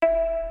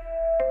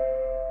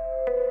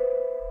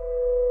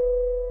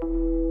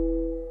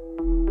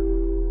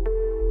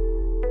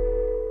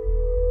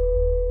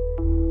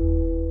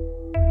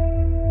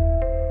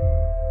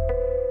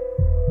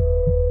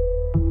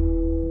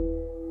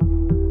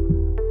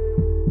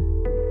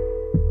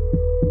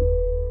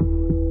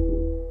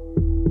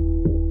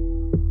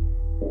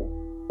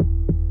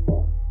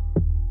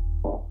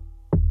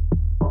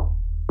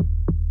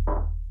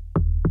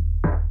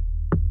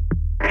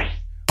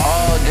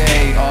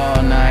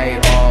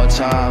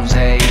times,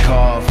 they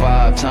call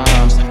 5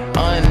 times.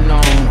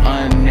 Unknown,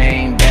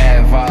 unnamed,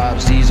 bad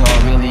vibes, these are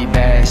really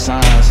bad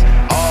signs.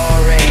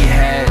 Already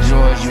had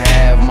yours, you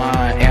have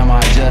mine. Am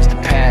I just a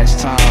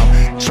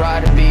pastime?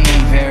 Try to be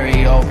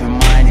very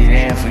open-minded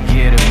and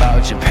forget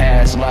about your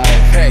past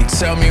life. Hey,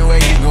 tell me where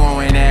you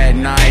going at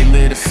night.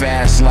 Live a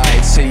fast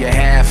life till your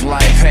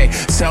half-life. Hey,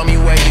 tell me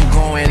where you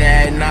going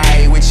at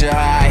night with your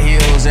high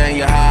heels and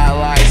your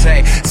highlights.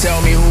 Hey,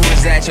 tell me who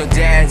is at your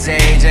dad's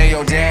age and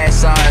your dad's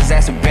size.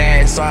 That's a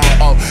bad sign.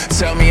 Oh,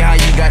 tell me how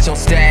you got your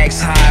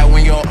stacks high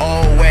when your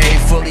old way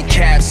fully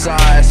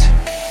capsized.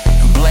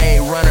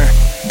 Blade runner,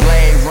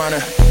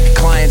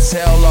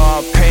 clientele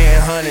all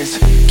paying hundreds.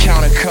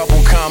 Count a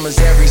couple commas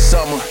every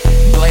summer.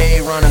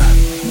 Blade runner,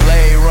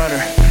 blade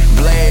runner,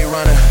 blade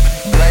runner,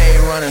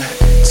 blade runner.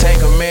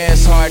 Take a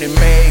man's heart and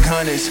make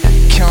hundreds.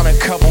 Count a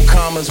couple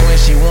commas when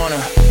she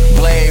wanna.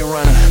 Blade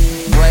runner,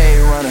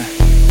 blade runner.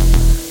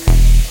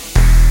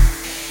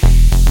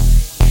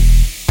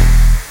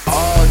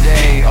 All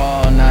day,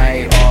 all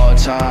night, all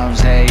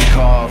times, they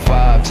call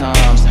 5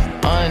 times.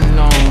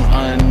 Unknown,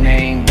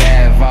 unnamed,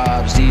 bad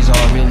vibes, these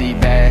are really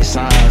bad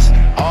signs.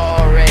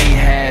 Already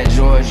had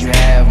yours, you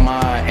have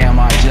mine. Am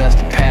I just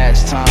a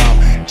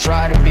pastime?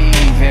 Try to be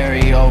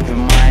very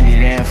open-minded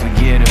and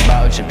forget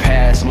about your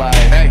past life.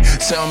 Hey,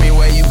 tell me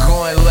where you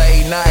going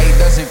late night.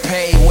 Does it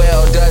pay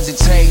well? Does it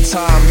take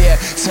time? Yeah,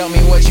 tell me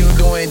what you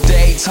doing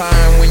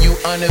daytime when you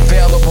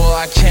unavailable.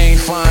 I can't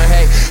find.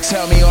 Hey,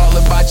 tell me all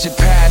about your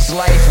past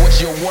life. What's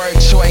your word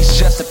choice?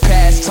 Just a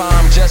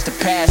pastime, just a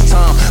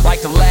pastime.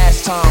 Like the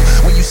last time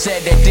when you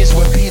said that this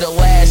would be the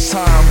last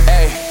time.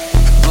 Hey,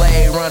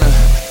 blade runner,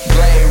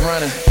 blade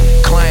runner.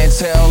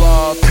 Clientele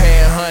all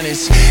paying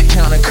hundreds.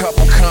 Count a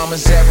couple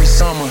commas every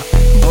summer.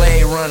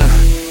 Blade runner,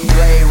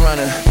 blade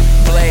runner,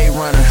 blade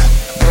runner,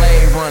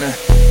 blade runner.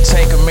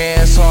 Take a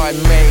man's heart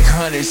and make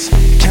hundreds.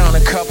 Count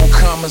a couple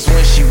commas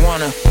when she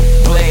wanna.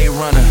 Blade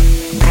runner,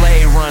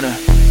 blade runner.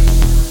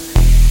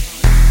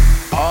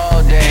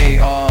 All day,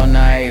 all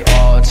night,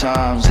 all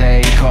times,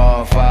 they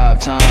call 5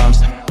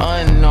 times.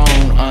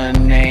 Unknown,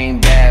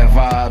 unnamed, bad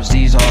vibes,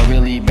 these are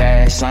really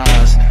bad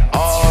signs.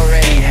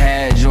 Already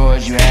had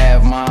yours, you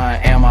have mine.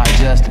 Am I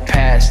just a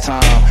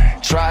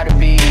pastime? Try to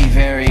be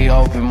very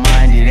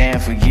open-minded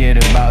and forget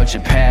about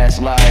your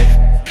past life.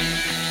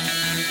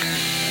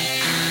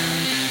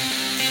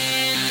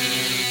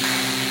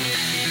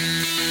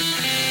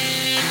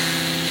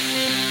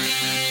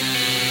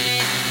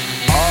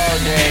 All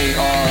day,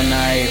 all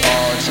night,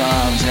 all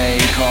times, they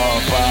call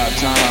 5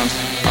 times.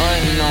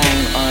 Unknown,